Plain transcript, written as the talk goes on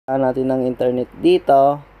natin ng internet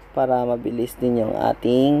dito para mabilis din yung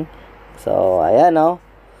ating, so ayan o,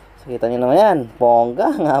 so kita nyo naman yan,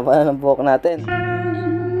 bongga nga pala ng buhok natin.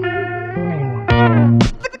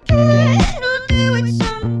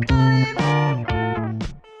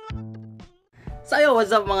 So yo,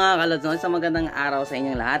 what's up mga kalods? Isang magandang araw sa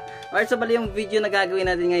inyong lahat. Alright, so bali yung video na gagawin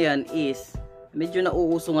natin ngayon is medyo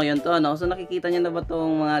nauuso ngayon to, no? So nakikita nyo na ba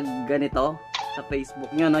itong mga ganito sa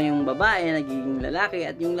Facebook nyo, no? Yung babae nagiging lalaki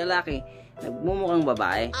at yung lalaki nagmumukhang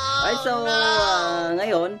babae. Alright, so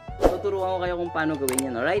ngayon tuturuan ko kayo kung paano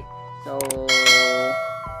gawin yan. Alright, so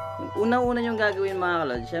yung una-una yung gagawin mga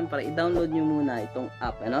kalod, syempre i-download nyo muna itong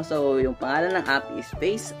app, ano? So yung pangalan ng app is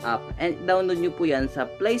FaceApp, and download nyo po yan sa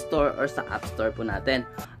Play Store or sa App Store po natin.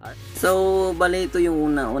 So bali ito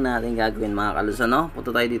yung una-una natin gagawin mga kalod, ano?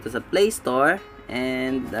 Punta tayo dito sa Play Store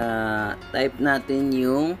and type natin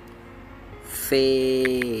yung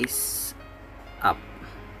FaceApp.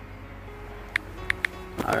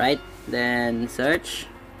 Alright, then search.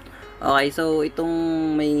 Okay, so itong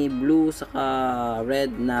may blue saka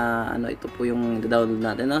red na ano, ito po yung download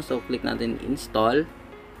natin, no? So click natin install.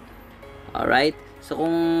 Alright, so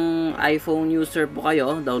kung iPhone user po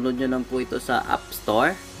kayo, download nyo lang po ito sa App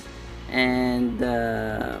Store and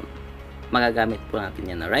magagamit po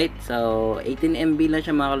natin yan. Alright, so 18 MB lang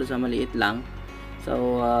siya mga kalusa, maliit lang.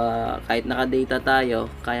 So kahit naka-data tayo,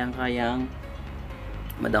 kayang-kayang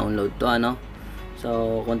ma-download to, ano?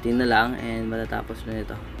 So konti na lang and matatapos na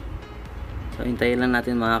ito. So hintayin lang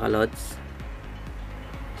natin mga kalods.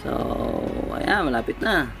 So ayan, malapit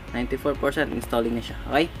na, 94% installing na siya.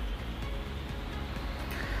 Okay,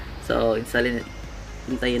 so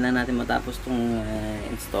hintayin lang natin matapos tong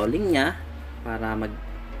installing nya para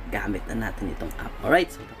maggamit na natin itong app.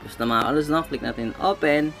 Alright, so tapos na mga kalods, no? Click natin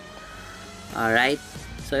open. Alright,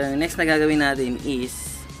 so yung next na gagawin natin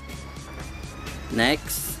is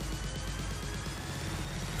next.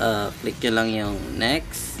 Click nyo lang yung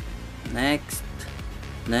next.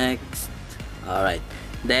 Alright,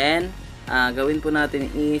 then gawin po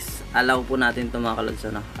natin is allow po natin ito mga kalods,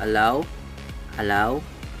 no? Allow.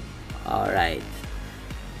 Alright,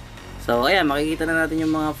 so ayan, makikita na natin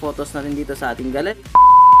yung mga photos natin dito sa ating gallery.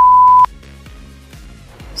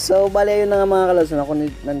 So bali yun na nga mga kalods, no? Kung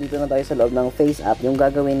nandito na tayo sa loob ng FaceApp, yung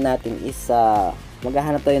gagawin natin is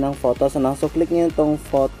maghahanap tayo ng photos, no? So click nyo itong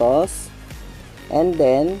photos and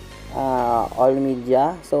then all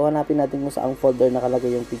media. So hanapin natin kung saang folder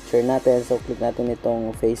nakalagay yung picture natin. So click natin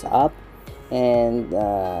itong FaceApp and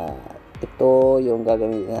ito yung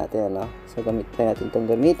gagamitin natin, ano? So gamitin natin itong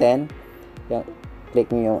gamitin. Click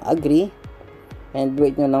nyo yung agree and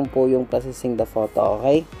wait nyo lang po yung processing the photo.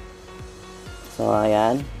 Okay, so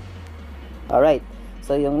ayan. Alright,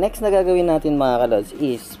 so yung next na gagawin natin mga kalods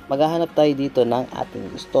is maghahanap tayo dito ng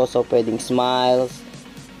ating gusto. So pwedeng smiles,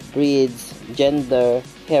 breeds, gender,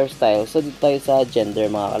 hairstyle. So dito tayo sa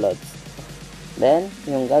gender mga kalods. Then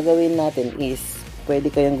yung gagawin natin is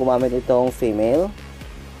pwede kayong gumamit itong female.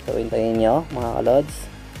 So hintayin nyo mga kalods.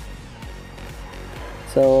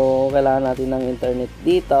 So kailangan natin ng internet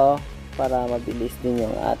dito para mabilis din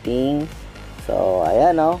yung ating, so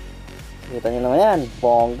ayan, o, kita nyo naman yan,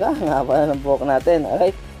 bongga nga pala ng buhok natin.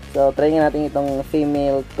 Alright, so try nga natin itong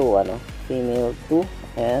female 2, ano, female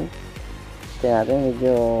 2. Ayan, tingnan natin,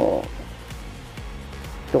 medyo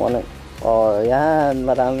itong ano, oh yan,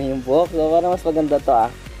 marami yung buhok. So para mas maganda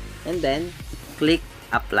to, and then click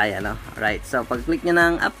apply, ano. Alright, so pag click nyo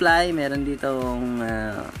ng apply, meron ditong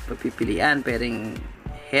papipilian, pwedeng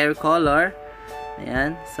hair color,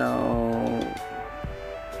 ayan, so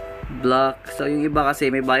black. So yung iba kasi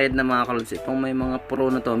may bayad na mga kalods. Itong may mga pro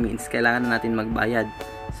na to means kailangan na natin magbayad.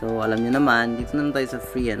 So alam nyo naman, dito na tayo sa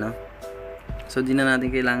free, ano. So di na natin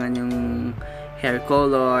kailangan yung hair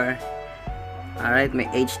color. Alright, may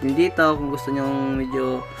age din dito kung gusto nyo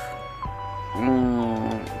medyo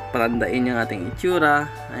palandain yung ating itsura.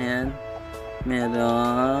 Ayan,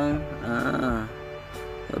 meron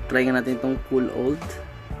so try nga natin itong cool old.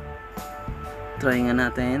 Try nga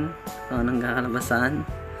natin so anong kakalabasan.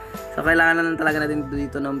 So kailangan na talaga natin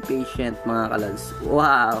dito ng patient mga kalods.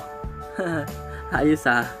 Wow. Ayos,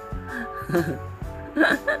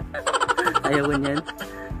 ayaw ko nyan.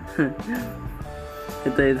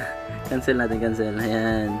 Ito, cancel natin, cancel.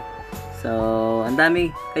 Ayan. So ang dami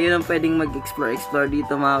kayo nang pwedeng mag-explore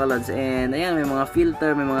dito mga kalods. And ayan, may mga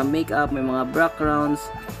filter, may mga makeup, may mga backgrounds,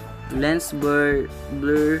 lens blur.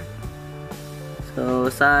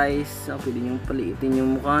 So size, so pwede nyo paliitin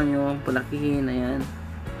yung mukha nyo, palakihin. Ayan.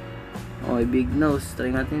 Okay, big nose.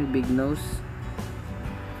 Try natin big nose.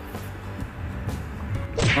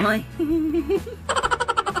 Okay.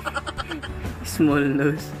 Small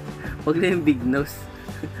nose. Huwag na yung big nose.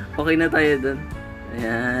 Okay na tayo dun.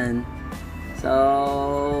 Ayan. So,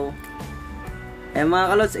 mga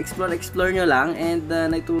kalods, explore nyo lang. And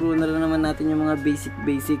naituro na rin naman natin yung mga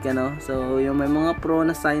basic ano. So, yung may mga pro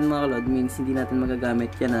na sign mga kalods, means hindi natin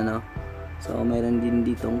magagamit yan ano. So, mayroon din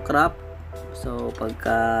ditong crop. So,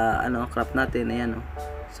 pagka crop natin, ayan o.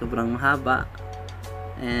 Sobrang mahaba.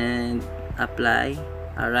 And apply.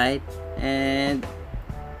 Alright. And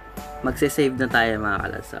magse-save na tayo mga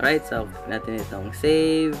kalods. Alright. So, natin itong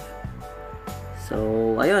save. So,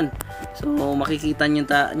 ayun. So, makikita nyo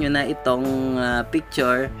na itong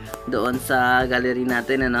picture doon sa gallery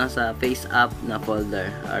natin, ano, sa FaceApp na folder.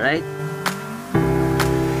 Alright?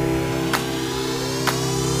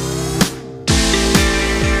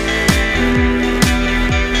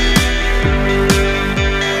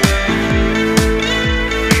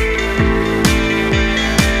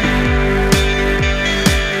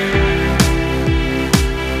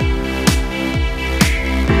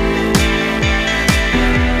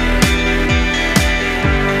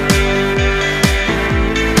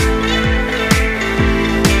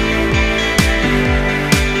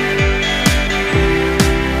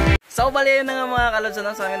 So, bali yun na nga mga kalods,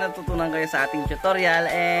 sa amin natutunan kayo sa ating tutorial,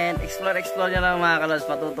 and explore nyo lang mga kalods,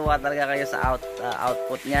 matutuwa talaga kayo sa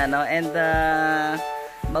output nya, no? And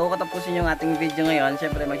bago ko tapusin yung ating video ngayon,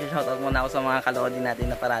 syempre mag-shoutout muna ako sa mga kalodin natin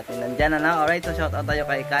na parating nandyan, ano? Alright, so shoutout tayo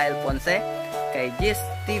kay Kyle Ponce, kay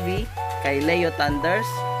MelvztV, kay Leo Thunders,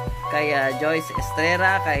 kay Joyce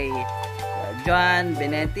Estrera, kay Joan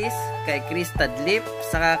Benetis, kay Chris Tadlip,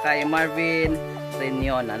 saka kay Marvin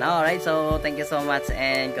Reunion, ano? Alright, so thank you so much,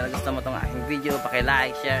 and kung gusto mo itong aking video,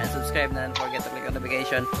 paki-like, share, and subscribe, na don't forget to click on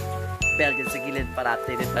notification bell dyan sa gilid para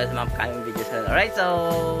updated pa sa mga upcoming videos. Alright, so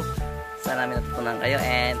sana namin natutunan kayo,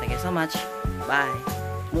 and thank you so much. Bye.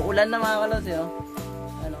 Muulan na mga kalos,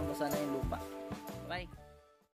 ano, basa na yun.